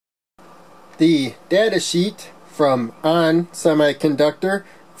the data sheet from ON Semiconductor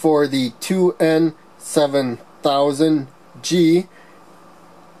for the 2N7000G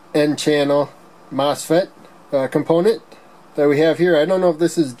N-channel MOSFET component that we have here. I don't know if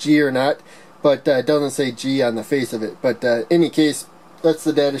this is G or not, but it doesn't say G on the face of it. But in any case, that's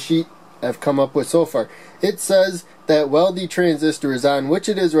the data sheet I've come up with so far. It says that while the transistor is on, which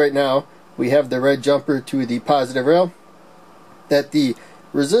it is right now, we have the red jumper to the positive rail, that the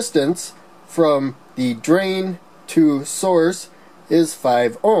resistance from the drain to source is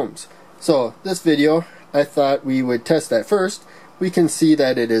 5 ohms. So this video, I thought we would test that first. We can see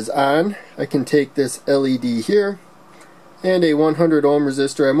that it is on. I can take this LED here and a 100 ohm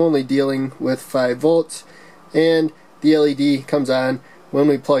resistor. I'm only dealing with 5 volts, and the LED comes on when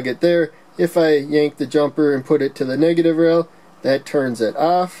we plug it there. If I yank the jumper and put it to the negative rail, that turns it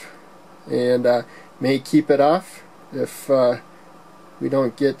off, and may keep it off if we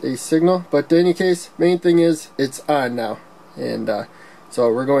don't get a signal. But in any case, main thing is it's on now, and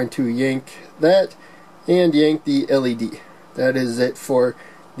so we're going to yank that and yank the LED. That is it for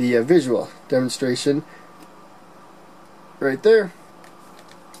the visual demonstration right there.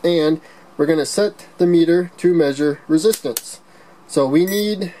 And we're going to set the meter to measure resistance. So we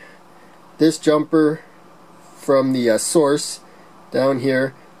need this jumper from the source down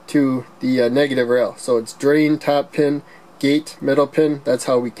here to the negative rail. So it's drain top pin, gate middle pin. That's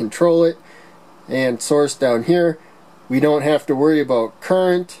how we control it. And source down here. We don't have to worry about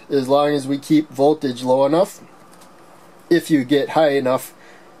current as long as we keep voltage low enough. If you get high enough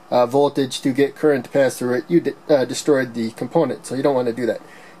voltage to get current to pass through it, you destroyed the component, so you don't want to do that.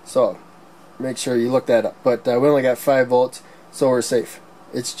 So make sure you look that up. But we only got 5 volts, so we're safe.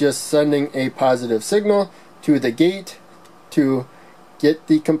 It's just sending a positive signal to the gate to get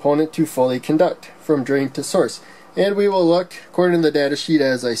the component to fully conduct from drain to source. And we will look, according to the data sheet,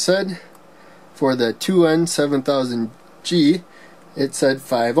 as I said, for the 2N7000G, it said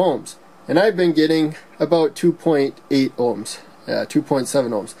 5 ohms. And I've been getting about 2.8 ohms, 2.7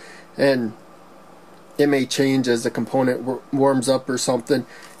 ohms. And it may change as the component warms up or something.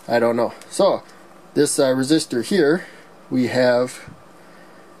 I don't know. So this resistor here, we have,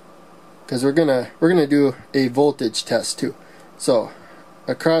 because we're gonna do a voltage test too. So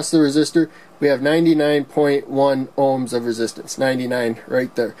across the resistor, we have 99.1 ohms of resistance. 99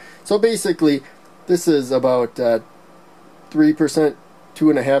 right there. So basically, this is about 3%,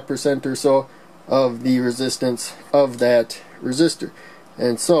 2.5% or so of the resistance of that resistor.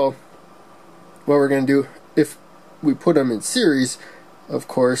 And so what we're going to do, if we put them in series, of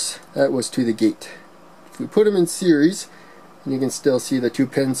course that was to the gate. If we put them in series, and you can still see the 2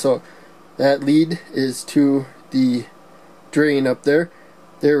 pins, so that lead is to the drain up there,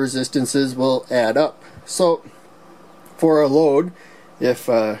 their resistances will add up. So for a load, if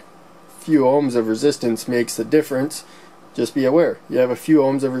a few ohms of resistance makes a difference, just be aware you have a few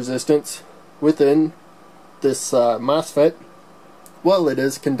ohms of resistance within this MOSFET while it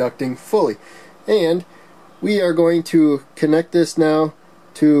is conducting fully. And we are going to connect this now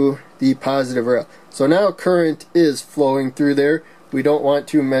to the positive rail. So now current is flowing through there. We don't want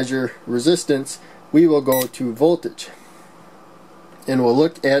to measure resistance. We will go to voltage. And we'll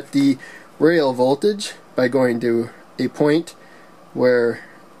look at the rail voltage by going to a point where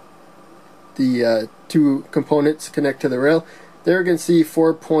the 2 components connect to the rail. There you can see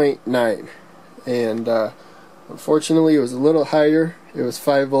 4.9, and unfortunately it was a little higher. It was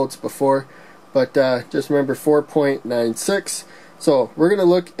 5 volts before, but just remember 4.96. So we're going to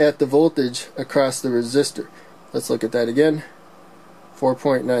look at the voltage across the resistor. Let's look at that again.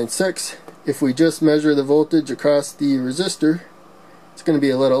 4.96. If we just measure the voltage across the resistor, it's going to be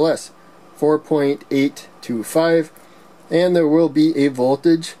a little less, 4.825, and there will be a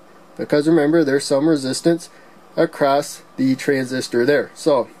voltage, because remember there's some resistance across the transistor there.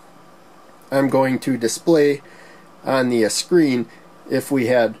 So I'm going to display on the screen if we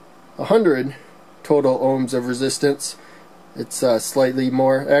had 100 total ohms of resistance. It's slightly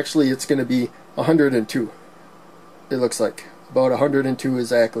more. Actually, it's going to be 102. It looks like about 102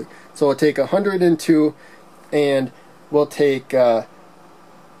 exactly. So we'll take 102 and we'll take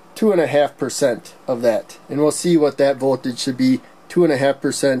 2.5% of that, and we'll see what that voltage should be.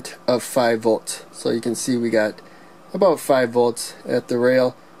 2.5% of 5 volts. So you can see we got about 5 volts at the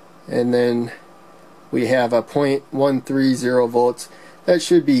rail, and then we have a 0.130 volts. That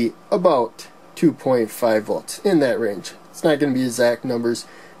should be about 2.5 volts, in that range. It's not going to be exact numbers,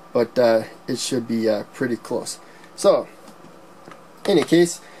 but it should be pretty close. So in any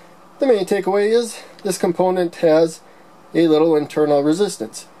case, the main takeaway is this component has a little internal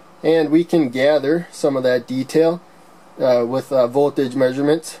resistance, and we can gather some of that detail with voltage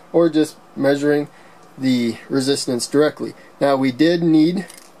measurements, or just measuring the resistance directly. Now we did need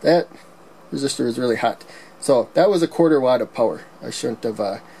that resistor is really hot, so that was a 1/4 watt of power. I shouldn't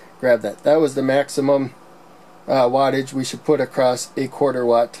have grabbed that. That was the maximum wattage we should put across a 1/4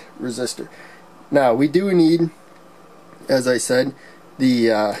 watt resistor. Now we do need, as I said,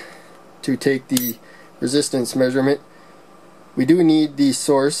 the to take the resistance measurement, we do need the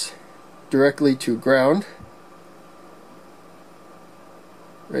source directly to ground.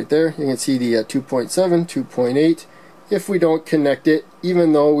 Right there, you can see the 2.7, 2.8. If we don't connect it,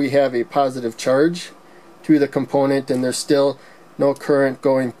 even though we have a positive charge to the component and there's still no current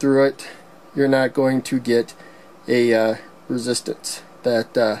going through it, you're not going to get a resistance,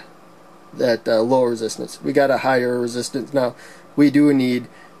 that low resistance. We got a higher resistance. Now we do need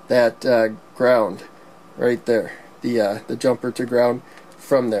that ground right there, the jumper to ground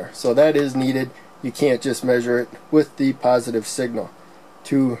from there. So that is needed. You can't just measure it with the positive signal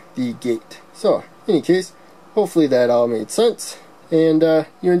to the gate. So in any case, hopefully that all made sense and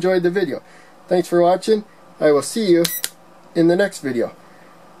you enjoyed the video. Thanks for watching. I will see you in the next video.